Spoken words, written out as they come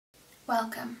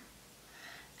Welcome.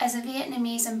 As a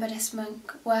Vietnamese and Buddhist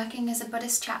monk working as a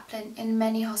Buddhist chaplain in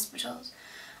many hospitals,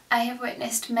 I have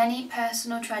witnessed many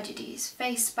personal tragedies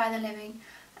faced by the living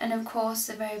and of course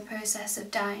the very process of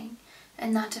dying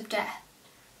and that of death,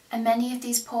 and many of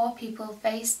these poor people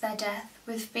face their death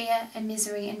with fear and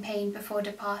misery and pain before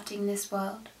departing this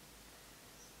world.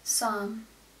 Psalm.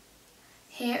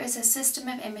 Here is a system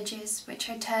of images which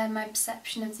I term my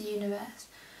perception of the universe,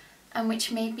 and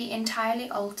which may be entirely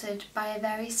altered by a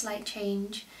very slight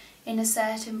change in a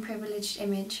certain privileged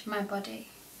image, my body.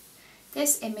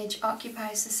 This image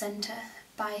occupies the centre,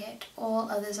 by it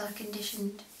all others are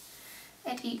conditioned.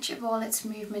 At each of all its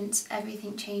movements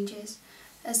everything changes,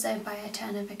 as though by a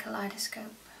turn of a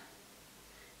kaleidoscope.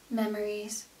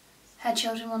 Memories. Her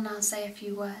children will now say a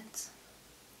few words.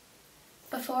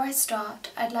 Before I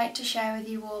start, I'd like to share with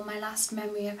you all my last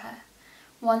memory of her,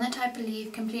 one that I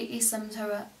believe completely sums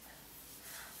her up.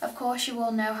 Of course you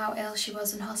all know how ill she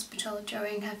was in hospital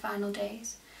during her final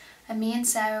days, and me and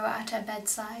Sarah were at her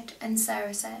bedside, and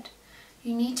Sarah said,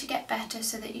 "You need to get better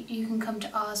so that you can come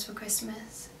to ours for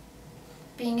Christmas."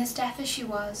 Being as deaf as she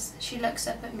was, she looks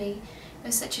up at me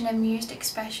with such an amused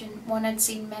expression one had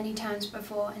seen many times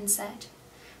before and said,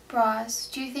 "Bras,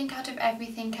 do you think out of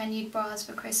everything I need bras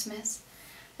for Christmas?"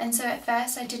 And so at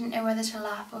first I didn't know whether to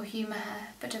laugh or humour her,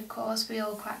 but of course we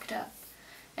all cracked up,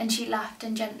 and she laughed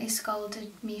and gently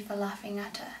scolded me for laughing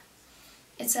at her.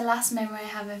 It's the last memory I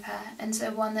have of her, and so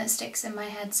one that sticks in my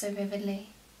head so vividly.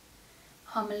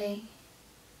 Homily.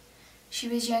 She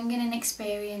was young and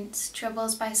inexperienced,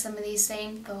 troubled by some of these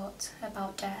same thoughts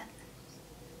about death.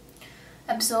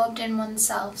 Absorbed in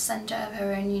oneself, centre of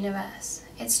her own universe,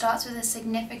 it starts with a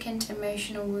significant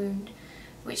emotional wound,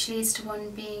 which leads to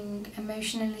one being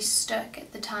emotionally stuck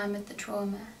at the time of the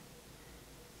trauma.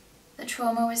 The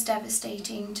trauma was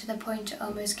devastating to the point it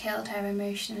almost killed her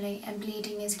emotionally, and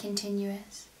bleeding is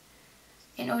continuous.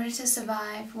 In order to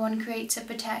survive, one creates a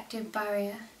protective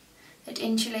barrier that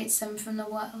insulates them from the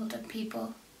world of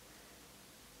people.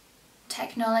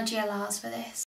 Technology allows for this.